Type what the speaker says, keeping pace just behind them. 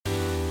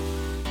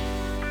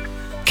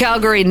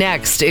Calgary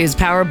Next is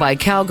powered by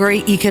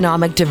Calgary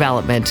Economic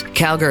Development.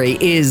 Calgary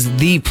is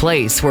the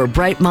place where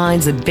bright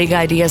minds and big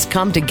ideas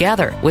come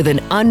together with an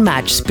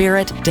unmatched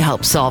spirit to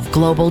help solve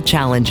global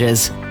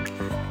challenges.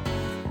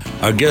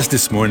 Our guest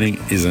this morning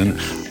is an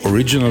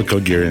original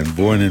Calgarian,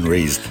 born and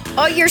raised.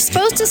 Oh, you're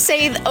supposed to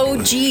say the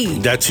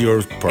OG. That's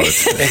your part.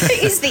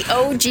 He's the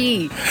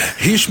OG.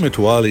 Hish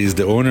Metwally is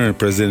the owner and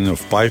president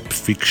of Pipe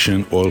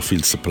Fiction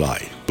Oilfield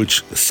Supply,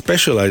 which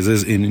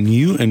specializes in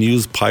new and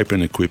used pipe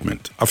and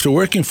equipment. After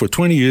working for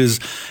 20 years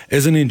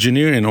as an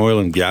engineer in oil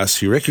and gas,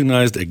 he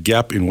recognized a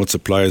gap in what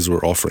suppliers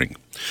were offering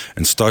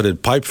and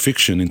started Pipe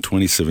Fiction in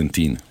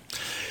 2017.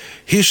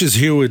 Hish is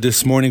here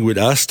this morning with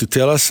us to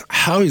tell us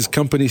how his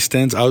company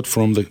stands out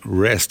from the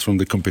rest, from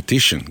the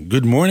competition.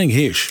 Good morning,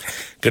 Hish.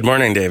 Good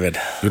morning, David.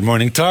 Good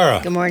morning, Tara.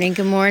 Good morning,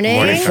 good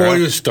morning. Before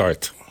you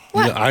start,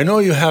 What? I know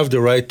you have the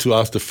right to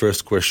ask the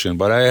first question,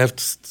 but I have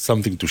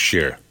something to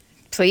share.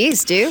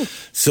 Please do.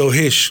 So,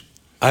 Hish,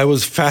 I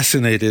was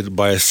fascinated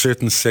by a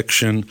certain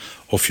section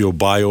of your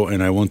bio,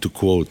 and I want to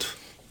quote,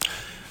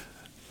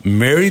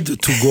 "Married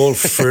to golf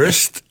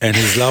first and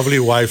his lovely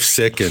wife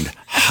second.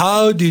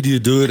 How did you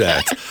do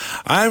that?"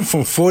 I'm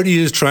from 40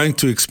 years trying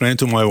to explain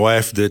to my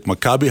wife that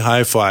Maccabi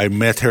Haifa, I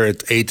met her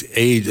at age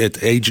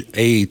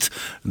 8.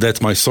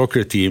 That's my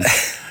soccer team.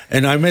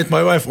 And I met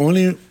my wife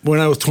only when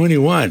I was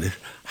 21.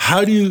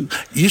 How do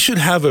you should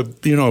have a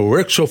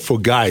workshop for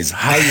guys,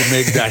 how you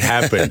make that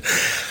happen.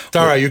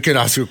 Tara, you can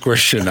ask your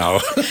question now.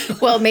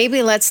 Well,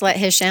 maybe let's let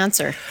Hish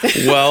answer.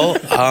 Well,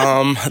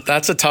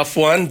 that's a tough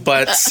one,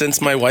 but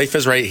since my wife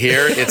is right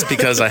here, it's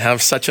because I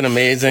have such an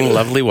amazing,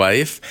 lovely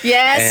wife.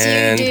 Yes,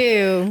 and you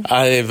do.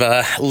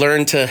 I've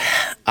learned to,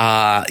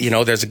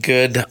 there's a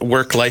good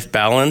work-life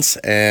balance,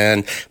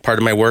 and part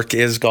of my work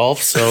is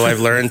golf, so I've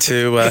learned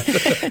to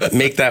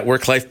make that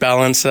work-life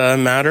balance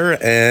matter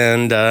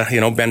and,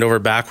 bend over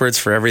backwards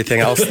for everything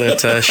else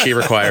that she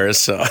requires.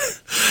 So,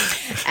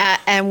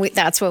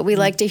 That's what we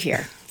like to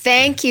hear.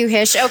 Thank you,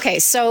 Hish. Okay,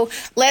 so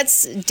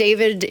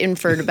David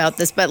inferred about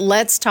this, but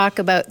let's talk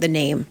about the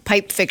name,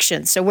 Pipe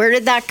Fiction. So where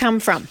did that come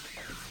from?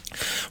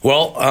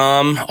 Well,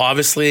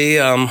 obviously,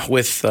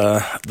 with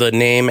the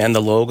name and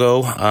the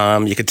logo,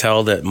 you could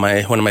tell that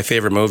one of my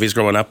favorite movies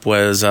growing up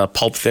was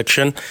Pulp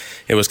Fiction.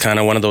 It was kind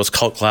of one of those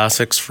cult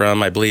classics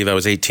from, I believe I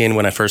was 18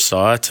 when I first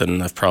saw it,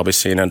 and I've probably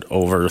seen it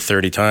over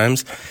 30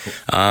 times.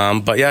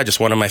 But yeah, just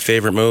one of my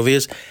favorite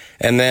movies.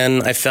 And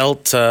then I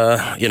felt,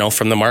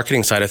 from the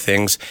marketing side of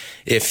things,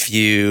 if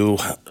you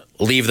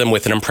leave them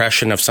with an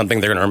impression of something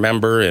they're going to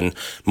remember, and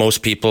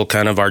most people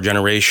kind of our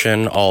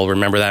generation all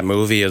remember that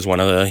movie as one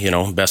of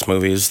the, best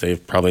movies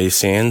they've probably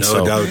seen.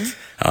 No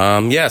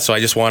doubt. So I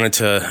just wanted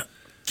to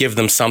give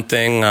them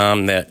something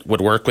that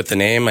would work with the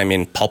name. I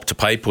mean, Pulp to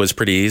Pipe was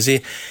pretty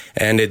easy,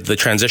 and the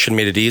transition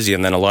made it easy,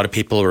 and then a lot of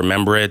people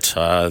remember it.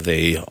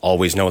 They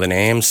always know the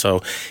name.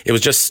 So it was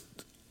just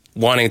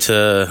wanting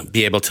to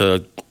be able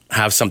to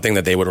have something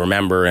that they would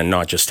remember and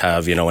not just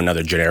have,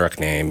 another generic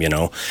name,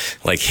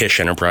 like Hish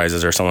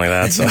Enterprises or something like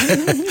that. So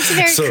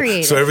It's very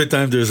creative. So every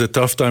time there's a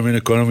tough time in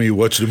economy, you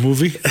watch the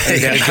movie and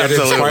get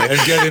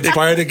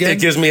inspired again? It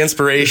gives me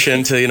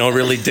inspiration to,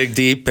 really dig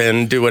deep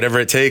and do whatever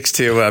it takes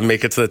to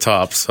make it to the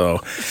top.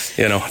 So,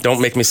 don't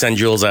make me send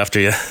Jules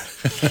after you.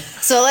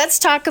 So let's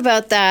talk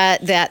about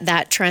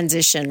that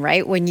transition,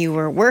 right? When you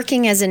were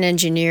working as an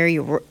engineer,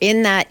 you were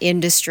in that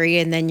industry,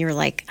 and then you're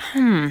like,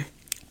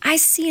 I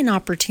see an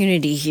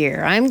opportunity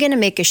here. I'm going to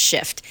make a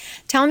shift.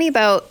 Tell me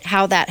about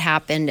how that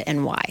happened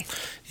and why.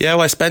 Yeah,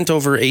 well, I spent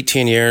over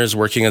 18 years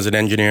working as an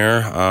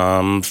engineer.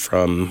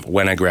 From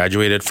when I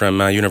graduated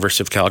from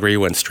University of Calgary,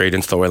 went straight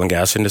into the oil and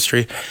gas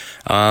industry.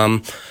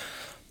 To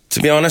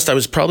be honest, I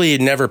was probably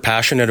never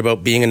passionate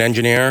about being an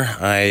engineer.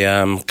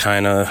 I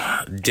kind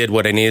of did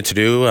what I needed to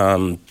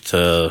do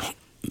to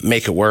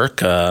make it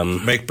work.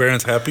 Make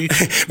parents happy?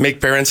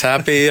 Make parents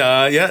happy.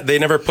 They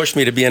never pushed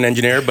me to be an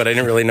engineer, but I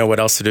didn't really know what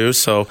else to do.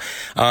 So,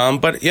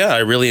 but yeah, I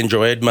really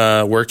enjoyed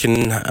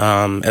working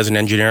as an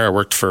engineer. I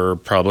worked for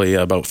probably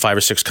about 5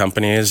 or 6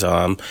 companies,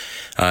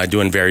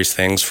 doing various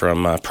things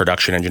from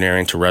production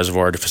engineering to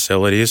reservoir to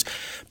facilities.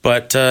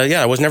 But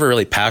I was never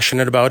really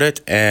passionate about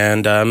it,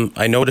 and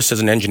I noticed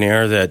as an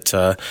engineer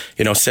that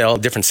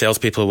different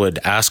salespeople would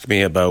ask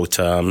me about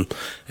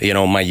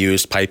my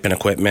used pipe and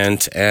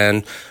equipment,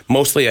 and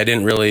mostly I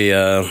didn't really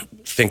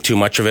think too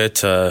much of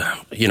it.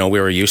 We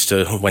were used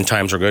to, when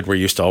times were good, we're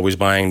used to always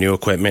buying new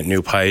equipment,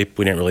 new pipe.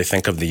 We didn't really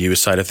think of the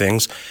used side of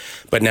things.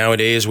 But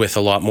nowadays, with a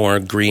lot more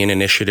green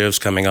initiatives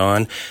coming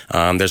on,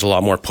 there's a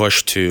lot more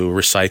push to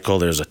recycle.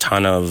 There's a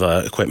ton of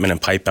equipment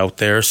and pipe out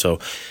there. So,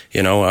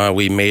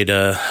 we made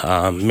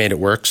it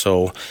work.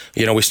 So,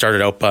 we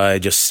started out by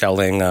just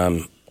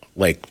selling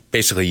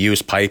basically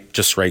used pipe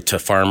just right to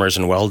farmers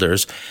and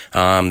welders.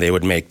 They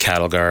would make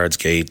cattle guards,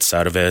 gates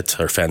out of it,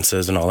 or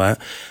fences and all that.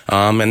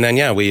 And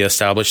then, we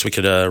established we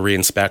could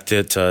re-inspect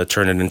it,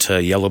 turn it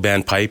into yellow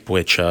band pipe,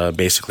 which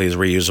basically is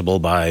reusable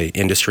by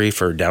industry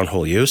for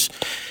downhole use.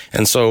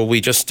 And so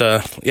we just,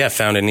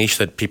 found a niche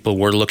that people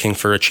were looking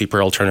for a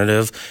cheaper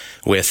alternative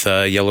with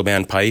yellow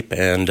band pipe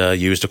and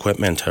used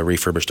equipment,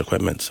 refurbished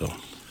equipment. So.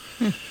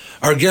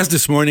 Our guest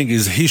this morning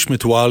is Hish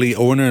Metwally,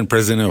 owner and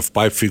president of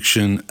Pipe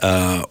Fiction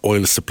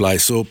Oil Supply.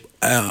 So,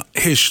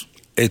 Hish,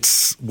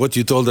 it's what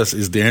you told us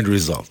is the end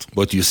result,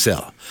 what you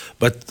sell.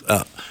 But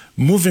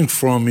moving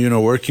from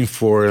working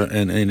for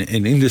an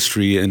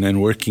industry and then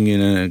working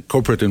in a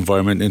corporate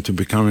environment into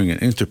becoming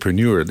an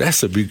entrepreneur,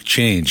 that's a big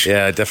change.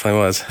 Yeah, it definitely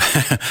was.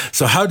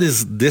 So, how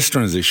does this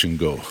transition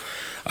go?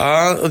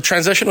 The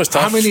transition was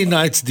tough. How many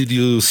nights did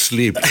you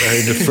sleep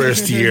in the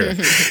first year?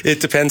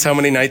 It depends how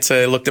many nights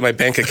I looked at my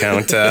bank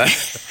account.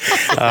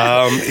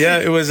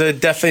 It was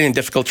definitely a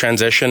difficult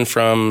transition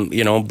from,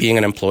 being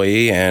an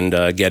employee and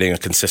getting a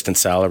consistent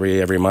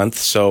salary every month.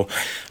 So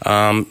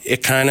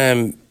it kind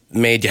of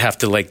made you have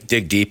to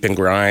dig deep and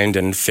grind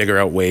and figure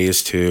out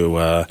ways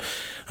to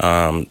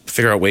try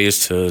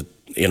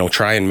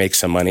and make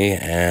some money.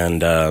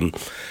 And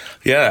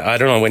I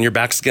don't know. When your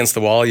back's against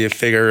the wall, you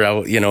figure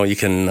out, you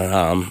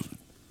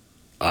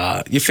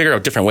figure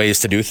out different ways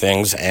to do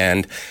things.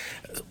 And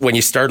when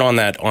you start on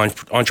that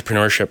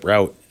entrepreneurship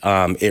route,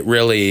 it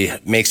really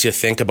makes you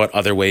think about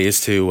other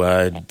ways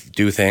to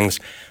do things.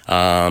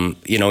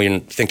 You're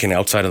thinking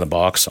outside of the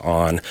box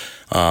on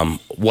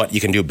what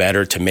you can do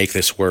better to make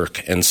this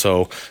work. And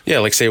so,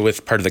 say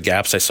with part of the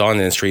gaps I saw in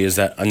the industry is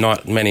that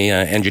not many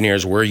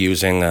engineers were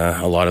using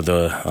a lot of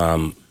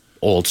the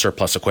old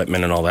surplus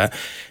equipment and all that.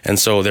 And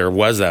so there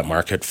was that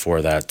market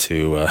for that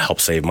to help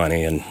save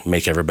money and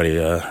make everybody,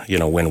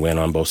 win-win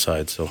on both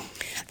sides. So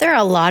there are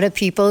a lot of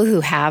people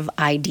who have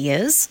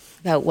ideas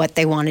about what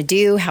they want to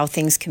do, how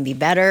things can be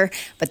better,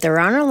 but there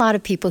aren't a lot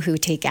of people who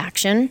take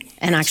action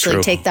and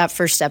actually take that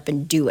first step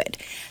and do it.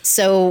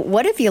 So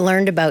what have you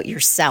learned about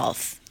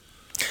yourself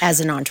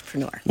as an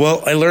entrepreneur?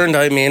 Well, I learned,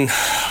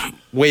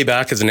 way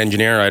back as an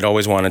engineer, I'd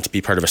always wanted to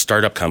be part of a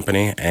startup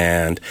company,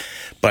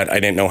 but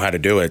I didn't know how to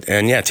do it.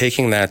 And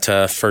taking that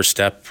first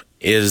step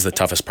is the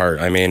toughest part.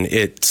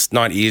 It's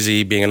not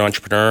easy being an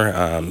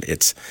entrepreneur.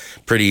 It's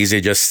pretty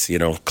easy just,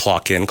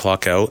 clock in,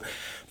 clock out.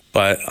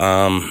 But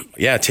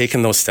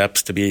taking those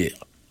steps to be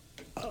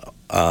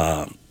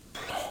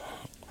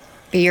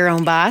your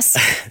own boss.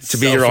 To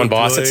be your own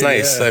boss, it's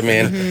nice.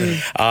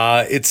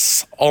 Yeah.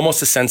 It's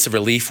almost a sense of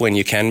relief when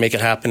you can make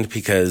it happen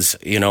because,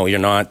 you're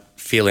not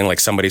feeling like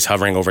somebody's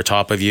hovering over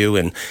top of you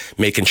and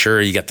making sure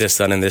you get this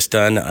done and this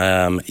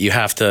done. You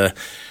have to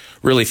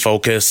really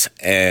focus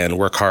and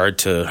work hard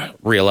to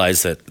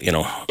realize that,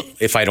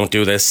 if I don't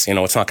do this,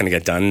 it's not going to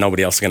get done.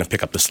 Nobody else is going to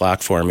pick up the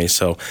slack for me.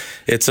 So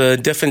it's a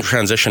different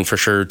transition for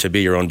sure to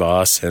be your own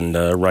boss and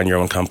run your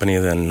own company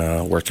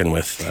than working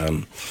with,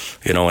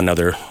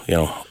 another,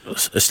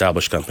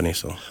 established company.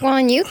 So. Well,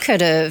 and you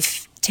could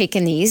have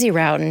taken the easy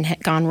route and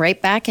gone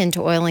right back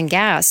into oil and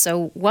gas.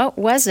 So what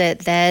was it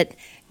that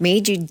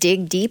made you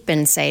dig deep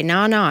and say, no,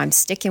 I'm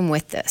sticking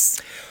with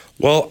this?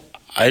 Well,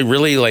 I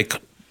really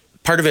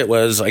part of it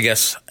was, I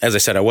guess, as I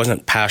said, I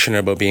wasn't passionate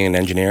about being an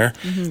engineer,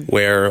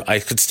 where I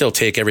could still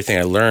take everything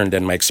I learned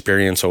and my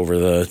experience over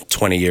the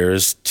 20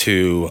 years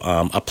to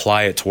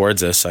apply it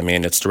towards this.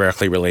 It's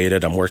directly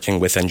related. I'm working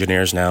with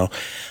engineers now.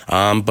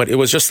 But it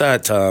was just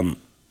that,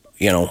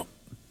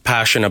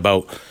 passion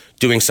about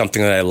doing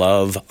something that I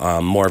love,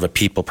 more of a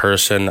people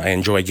person. I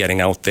enjoy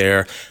getting out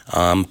there.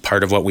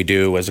 Part of what we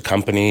do as a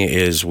company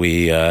is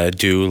we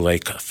do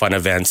fun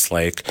events.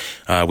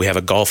 We have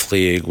a golf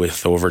league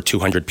with over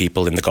 200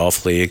 people in the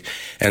golf league.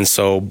 And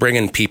so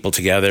bringing people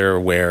together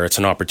where it's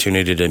an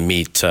opportunity to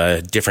meet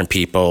different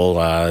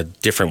people,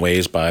 different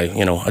ways by,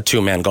 a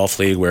two-man golf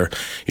league where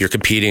you're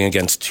competing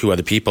against two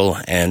other people.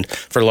 And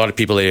for a lot of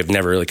people, they have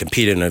never really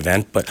competed in an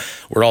event, but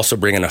we're also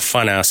bringing a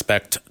fun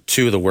aspect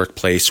to the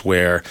workplace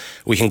where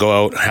we can go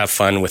out, have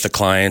fun with the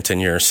client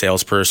and your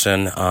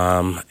salesperson,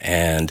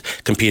 and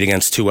compete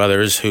against two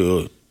others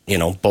who,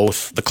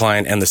 both the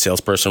client and the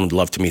salesperson would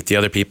love to meet the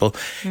other people.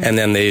 Mm-hmm. And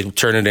then they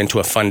turn it into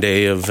a fun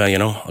day of,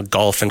 a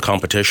golf and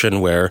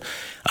competition where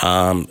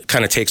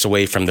kind of takes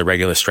away from the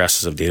regular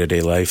stresses of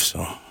day-to-day life.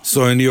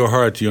 So in your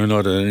heart, you're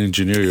not an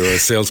engineer, you're a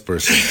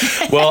salesperson.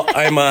 Well,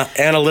 I'm an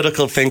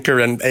analytical thinker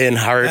in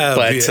heart,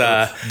 but...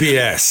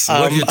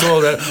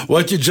 BS.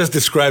 What you just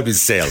described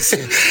is sales.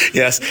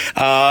 Yes.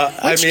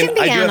 Which can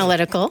be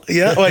analytical.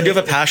 I do have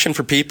a passion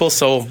for people,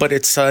 but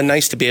it's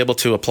nice to be able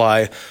to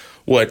apply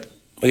what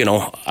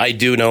I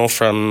do know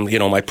from,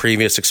 my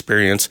previous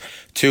experience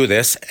to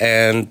this.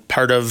 And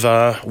part of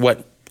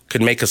what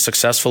could make us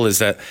successful is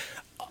that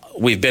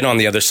we've been on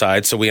the other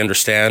side, so we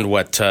understand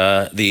what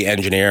the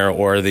engineer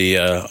or the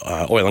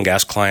oil and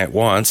gas client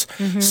wants.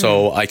 Mm-hmm.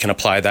 So I can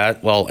apply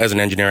that. Well, as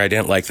an engineer, I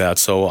didn't like that,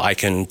 so I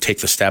can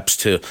take the steps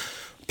to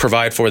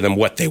provide for them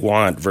what they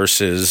want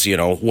versus,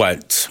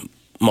 what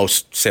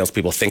most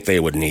salespeople think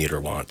they would need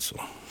or want. So.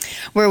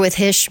 We're with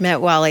Hish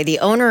Metwally, the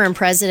owner and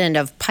president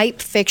of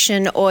Pipe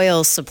Fiction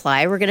Oil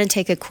Supply. We're going to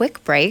take a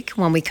quick break.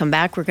 When we come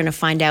back, we're going to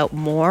find out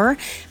more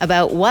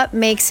about what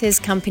makes his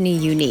company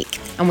unique.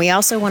 And we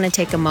also want to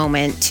take a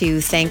moment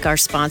to thank our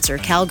sponsor,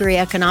 Calgary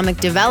Economic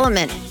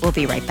Development. We'll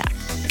be right back.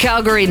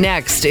 Calgary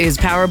Next is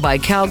powered by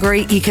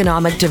Calgary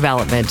Economic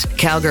Development.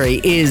 Calgary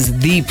is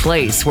the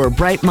place where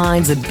bright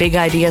minds and big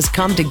ideas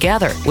come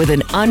together with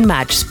an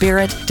unmatched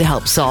spirit to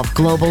help solve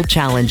global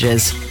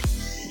challenges.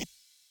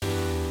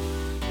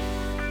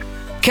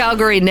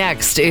 Calgary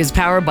Next is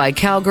powered by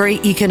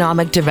Calgary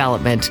Economic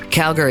Development.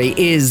 Calgary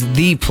is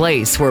the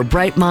place where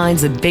bright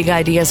minds and big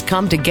ideas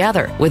come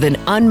together with an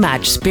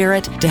unmatched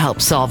spirit to help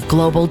solve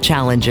global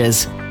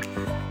challenges.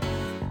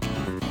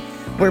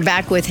 We're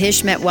back with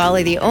Hish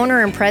Metwally, the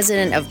owner and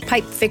president of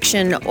Pipe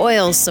Fiction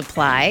Oil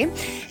Supply.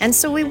 And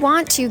so we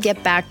want to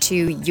get back to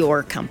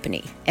your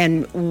company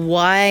and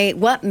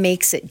what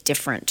makes it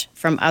different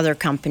from other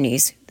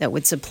companies that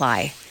would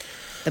supply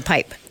the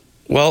pipe.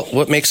 Well,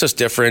 what makes us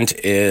different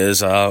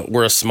is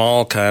we're a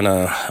small kind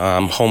of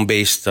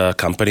home-based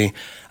company.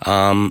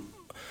 One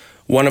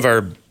of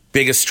our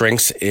biggest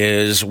strengths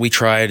is we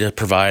try to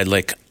provide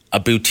like a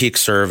boutique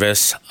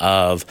service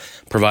of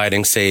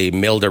providing, say,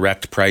 mill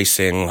direct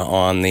pricing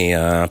on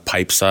the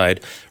pipe side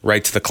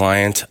right to the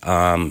client.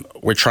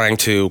 We're trying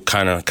to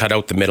kind of cut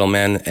out the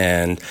middlemen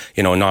and,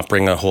 not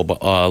bring a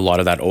lot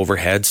of that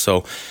overhead.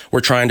 So we're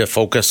trying to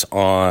focus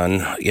on,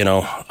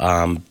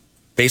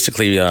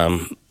 basically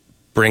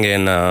bring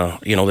in,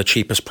 the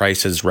cheapest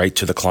prices right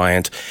to the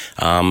client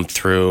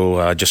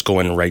through just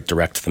going right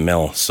direct to the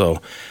mill.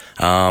 So,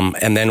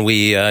 and then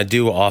we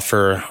do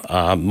offer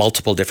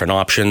multiple different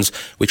options.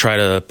 We try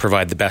to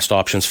provide the best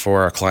options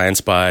for our clients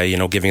by,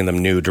 giving them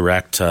new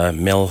direct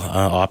mill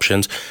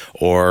options,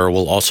 or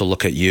we'll also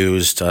look at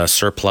used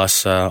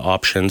surplus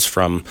options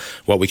from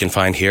what we can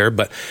find here.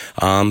 But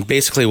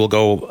basically, we'll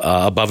go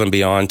above and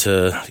beyond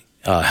to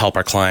help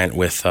our client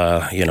with,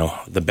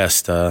 the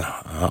best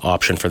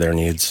option for their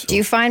needs. Do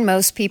you find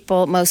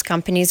most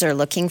companies are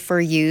looking for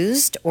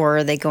used, or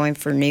are they going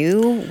for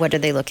new? What are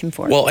they looking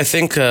for? Well, I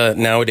think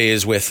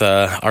nowadays with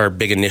our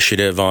big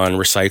initiative on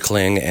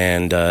recycling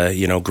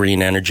and,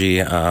 green energy,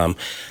 a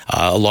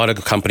lot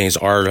of companies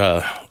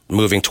are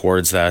moving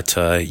towards that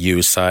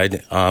used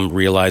side,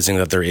 realizing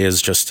that there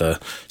is just a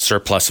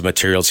surplus of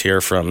materials here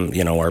from,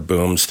 our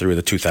booms through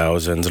the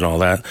 2000s and all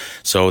that.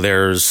 So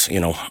there's,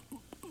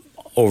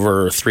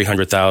 over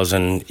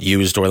 300,000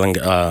 used oil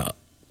and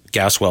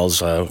gas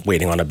wells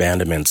waiting on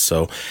abandonment.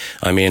 So,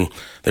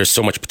 there's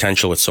so much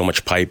potential with so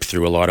much pipe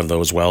through a lot of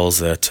those wells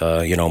that,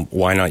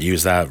 why not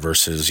use that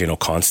versus,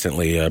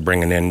 constantly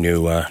bringing in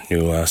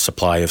new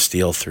supply of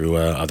steel through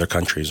other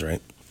countries,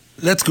 right?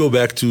 Let's go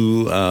back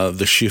to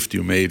the shift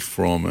you made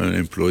from an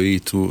employee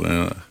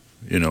to,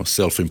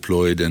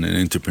 self-employed and an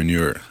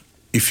entrepreneur.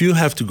 If you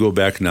have to go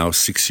back now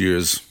 6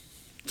 years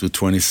to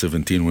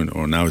 2017,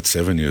 or now it's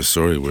 7 years,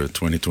 sorry, we're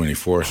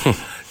 2024,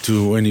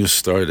 to when you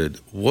started,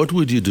 what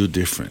would you do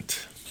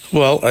different?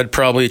 Well, I'd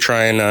probably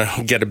try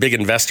and get a big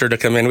investor to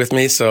come in with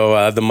me,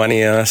 so the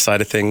money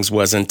side of things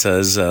wasn't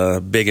as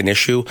big an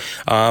issue.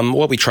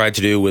 What we tried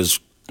to do was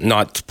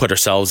not to put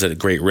ourselves at a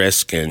great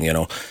risk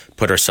and,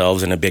 put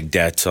ourselves in a big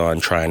debt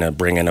on trying to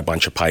bring in a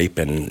bunch of pipe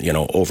and,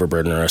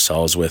 overburden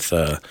ourselves with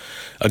a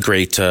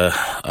great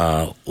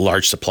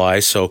large supply.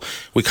 So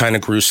we kind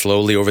of grew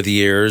slowly over the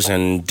years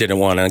and didn't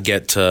want to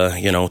get,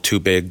 too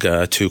big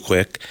too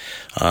quick.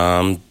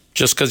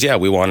 Just because,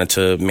 we wanted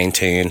to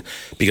maintain,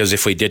 because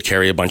if we did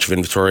carry a bunch of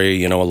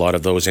inventory, a lot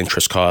of those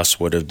interest costs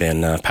would have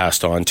been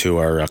passed on to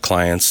our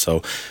clients.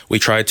 So we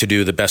tried to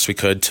do the best we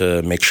could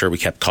to make sure we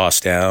kept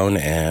costs down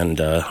and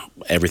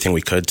everything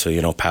we could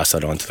to, pass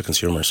that on to the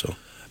consumer. So,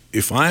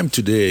 if I'm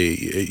today,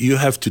 you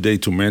have today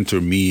to mentor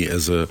me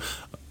as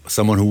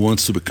someone who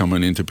wants to become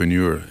an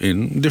entrepreneur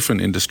in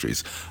different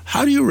industries.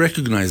 How do you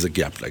recognize a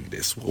gap like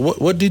this?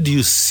 What did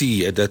you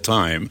see at that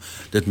time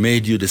that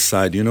made you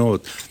decide,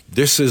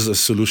 this is a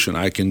solution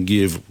I can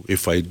give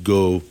if I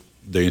go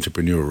the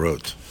entrepreneur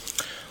route?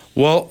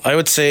 Well, I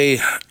would say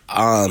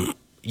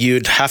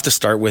you'd have to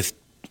start with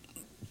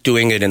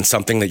doing it in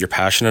something that you're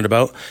passionate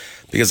about,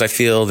 because I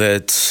feel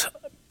that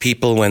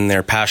people, when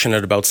they're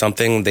passionate about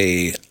something,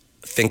 they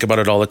think about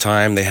it all the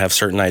time. They have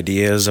certain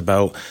ideas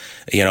about,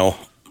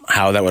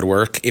 how that would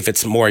work. If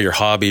it's more your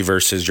hobby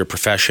versus your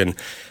profession,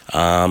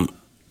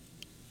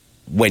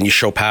 when you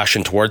show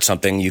passion towards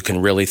something, you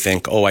can really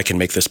think, I can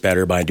make this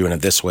better by doing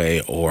it this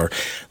way or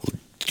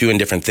doing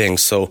different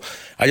things. So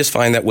I just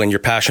find that when you're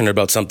passionate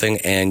about something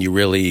and you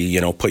really,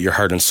 put your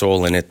heart and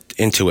soul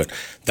into it,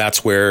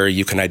 that's where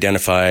you can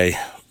identify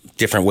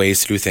different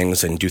ways to do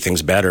things and do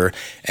things better.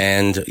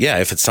 And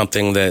if it's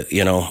something that,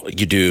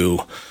 you do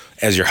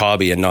as your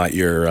hobby and not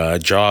your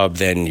job,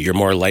 then you're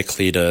more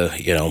likely to,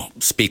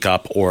 speak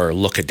up or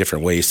look at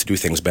different ways to do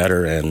things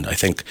better. And I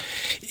think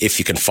if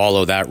you can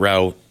follow that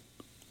route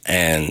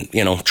and,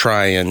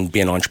 try and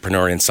be an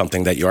entrepreneur in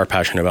something that you are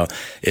passionate about,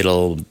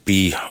 it'll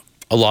be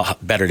a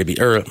lot better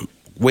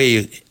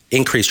way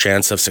increased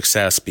chance of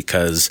success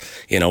because,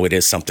 it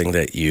is something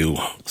that you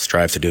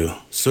strive to do.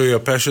 So you're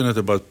passionate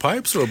about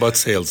pipes or about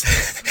sales?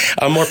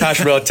 I'm more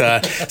passionate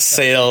about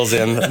sales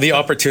and the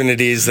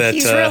opportunities that...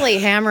 He's really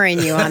hammering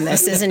you on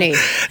this, isn't he?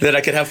 That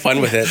I could have fun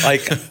with it.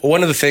 Like,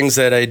 one of the things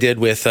that I did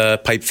with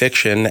Pipe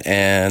Fiction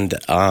and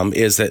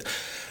is that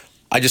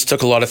I just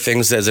took a lot of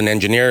things as an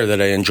engineer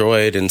that I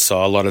enjoyed and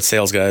saw a lot of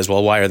sales guys,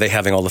 well, why are they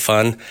having all the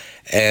fun?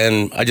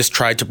 And I just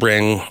tried to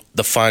bring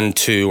the fun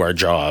to our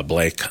job.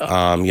 Like,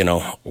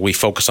 we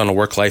focus on a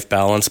work-life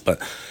balance,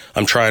 but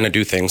I'm trying to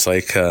do things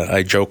like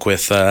I joke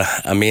with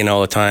Amin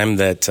all the time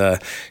that,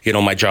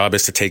 my job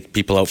is to take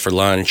people out for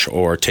lunch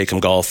or take them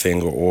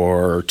golfing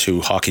or to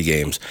hockey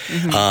games.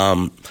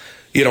 Mm-hmm.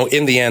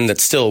 In the end,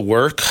 that's still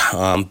work,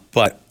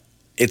 but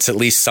it's at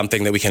least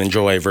something that we can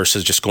enjoy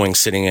versus just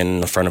sitting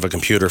in front of a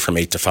computer from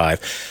 8 to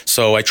 5.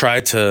 So I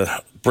tried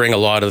to bring a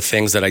lot of the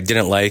things that I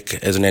didn't like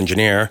as an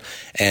engineer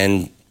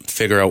and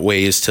figure out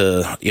ways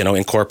to,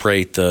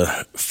 incorporate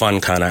the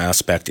fun kind of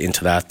aspect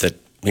into that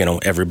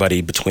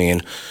everybody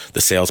between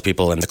the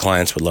salespeople and the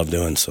clients would love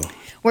doing. So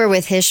we're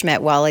with Hish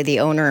Metwally,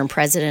 the owner and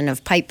president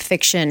of Pipe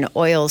Fiction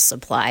Oil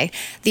Supply.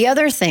 The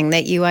other thing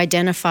that you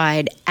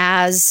identified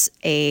as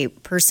a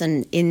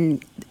person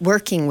in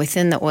working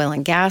within the oil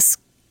and gas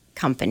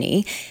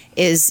company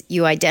is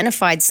you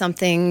identified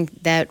something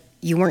that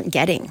you weren't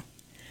getting,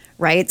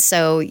 right?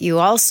 So you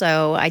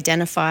also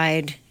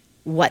identified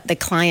what the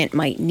client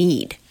might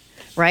need,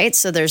 right?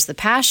 So there's the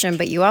passion,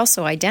 but you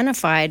also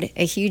identified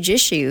a huge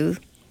issue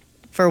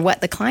for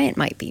what the client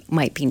might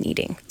be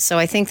needing. So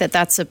I think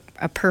that's a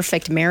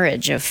perfect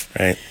marriage of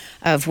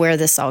where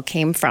this all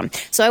came from.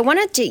 So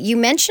I you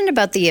mentioned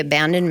about the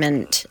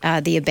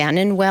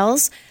abandoned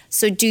wells.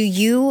 So do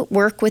you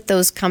work with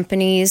those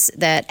companies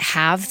that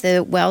have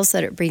the wells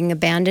that are being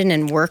abandoned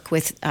and work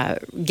with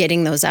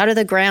getting those out of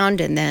the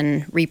ground and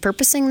then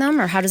repurposing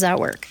them, or how does that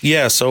work?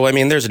 Yeah, so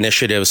there's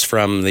initiatives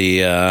from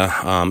the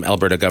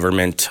Alberta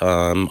government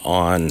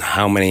on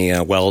how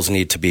many wells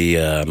need to be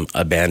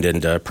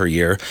abandoned per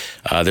year.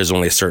 There's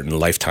only a certain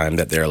lifetime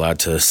that they're allowed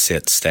to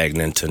sit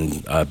stagnant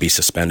and be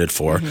suspended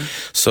for. Mm-hmm.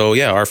 So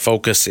yeah, our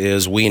focus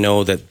is we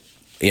know that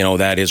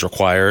that is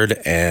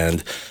required,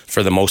 and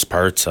for the most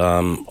part,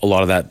 a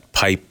lot of that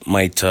pipe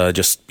might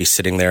just be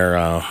sitting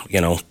there,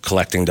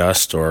 collecting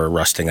dust or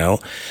rusting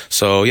out.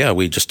 So yeah,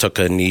 we just took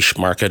a niche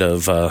market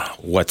of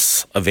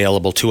what's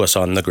available to us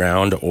on the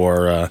ground,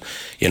 or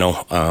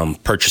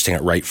purchasing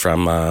it right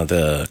from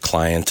the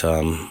client.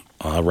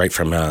 Right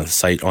from the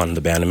site on the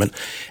abandonment.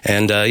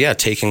 And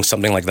taking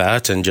something like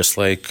that and just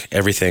like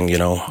everything,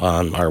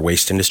 our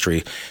waste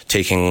industry,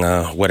 taking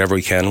whatever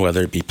we can,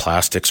 whether it be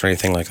plastics or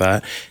anything like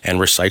that, and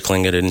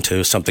recycling it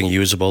into something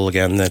usable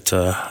again that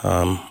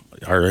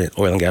our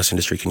oil and gas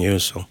industry can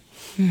use. So.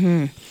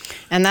 Mm-hmm.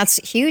 And that's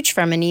huge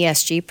from an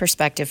ESG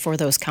perspective for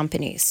those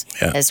companies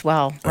as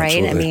well,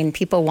 right? Absolutely.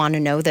 People want to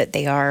know that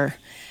they are...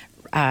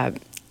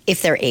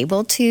 if they're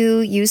able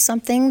to use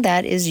something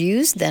that is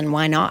used, then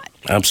why not?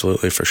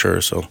 Absolutely, for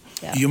sure. So,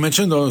 You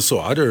mentioned also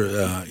other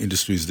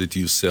industries that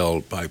you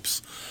sell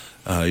pipes.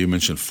 You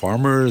mentioned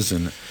farmers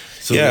and...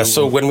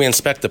 So when we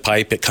inspect the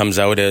pipe, it comes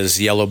out as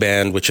yellow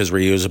band, which is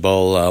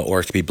reusable, or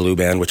it could be blue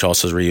band, which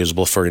also is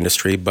reusable for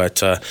industry.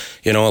 But, a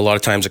lot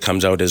of times it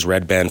comes out as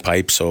red band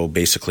pipe, so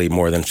basically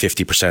more than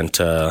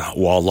 50%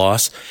 wall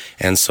loss.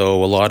 And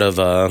so a lot of,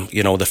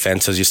 the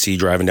fences you see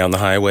driving down the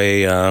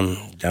highway,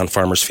 down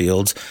farmers'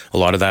 fields, a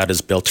lot of that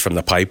is built from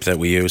the pipe that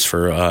we use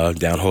for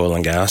down oil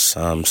and gas.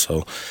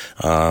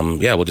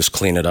 We'll just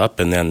clean it up,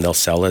 and then they'll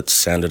sell it,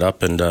 sand it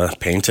up, and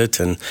paint it.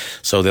 And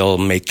so they'll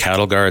make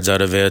cattle guards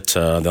out of it.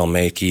 They'll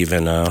make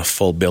even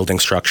full building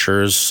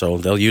structures. So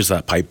they'll use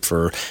that pipe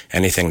for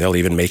anything. They'll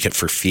even make it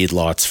for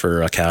feedlots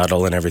for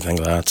cattle and everything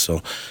like that.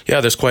 So,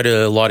 there's quite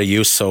a lot of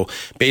use. So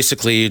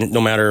basically, no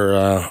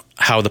matter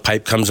how the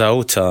pipe comes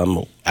out,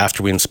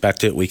 after we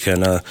inspect it, we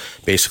can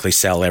basically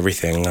sell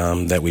everything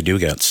that we do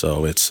get.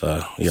 So it's,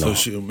 So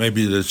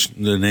maybe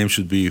the name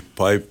should be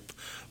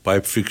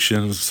Pipe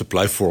Fiction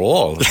Supply for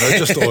All, not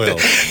just oil.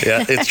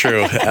 Yeah, it's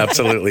true.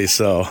 Absolutely.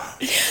 So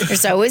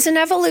there's always an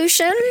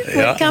evolution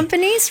with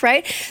companies,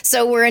 right?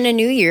 So we're in a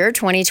new year,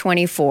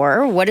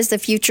 2024. What does the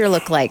future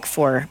look like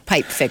for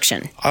Pipe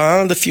Fiction?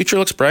 The future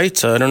looks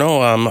bright. I don't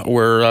know.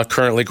 We're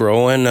currently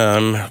growing.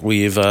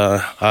 We've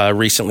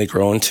recently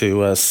grown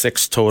to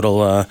 6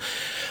 total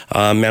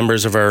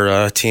members of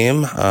our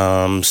team.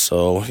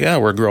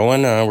 We're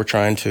growing. We're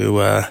trying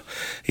to,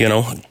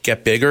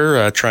 get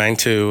bigger, trying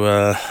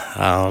to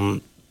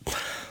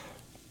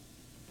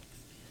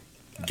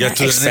get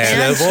to the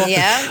next level.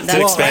 Yeah,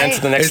 that's expand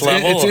to the next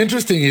level. It's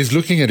interesting. He's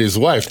looking at his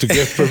wife to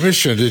get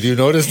permission. Did you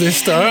notice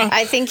this, Tara?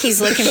 I think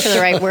he's looking for the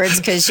right words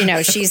because,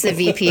 she's the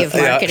VP of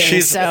marketing.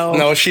 She's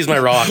my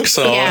rock.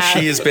 So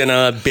she's been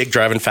a big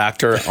driving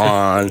factor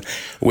on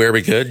where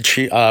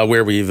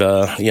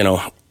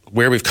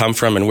we've come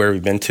from and where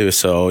we've been to.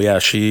 So,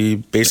 she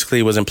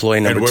basically was employee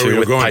number 2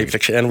 with Pipe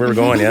Fiction. And where we're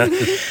going,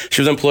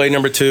 She was employee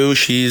number 2.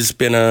 She's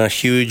been a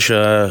huge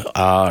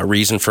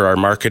reason for our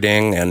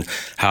marketing and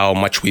how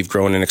much we've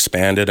grown and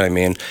expanded.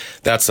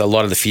 That's a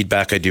lot of the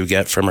feedback I do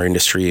get from our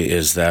industry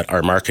is that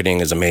our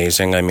marketing is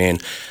amazing.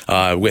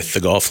 With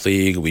the Golf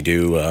League, we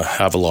do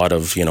have a lot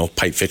of,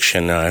 Pipe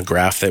Fiction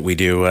graph that we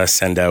do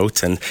send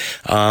out. And,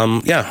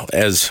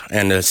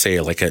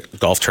 like at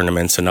golf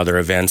tournaments and other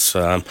events,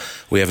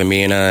 we have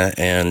Amina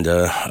and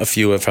a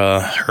few of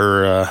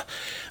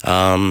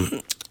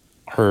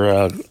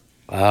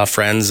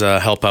friends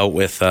help out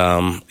with,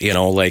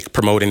 like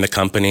promoting the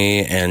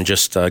company and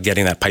just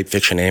getting that Pipe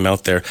Fiction name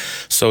out there.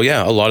 So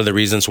yeah, a lot of the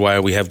reasons why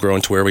we have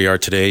grown to where we are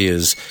today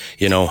is,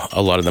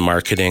 a lot of the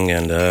marketing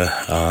and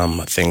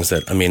things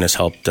that Amin has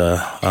helped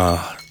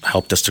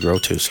us to grow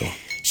to. So.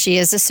 She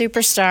is a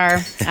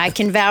superstar. I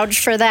can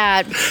vouch for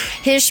that.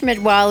 Hish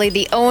Metwally,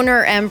 the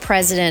owner and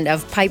president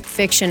of Pipe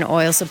Fiction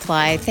Oil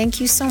Supply. Thank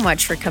you so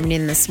much for coming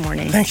in this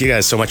morning. Thank you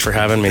guys so much for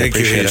having me. Thank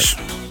Appreciate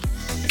you,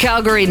 it.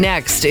 Calgary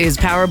Next is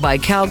powered by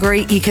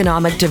Calgary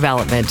Economic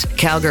Development.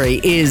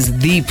 Calgary is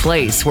the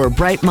place where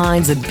bright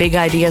minds and big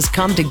ideas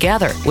come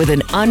together with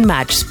an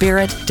unmatched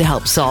spirit to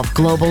help solve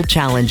global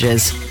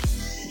challenges.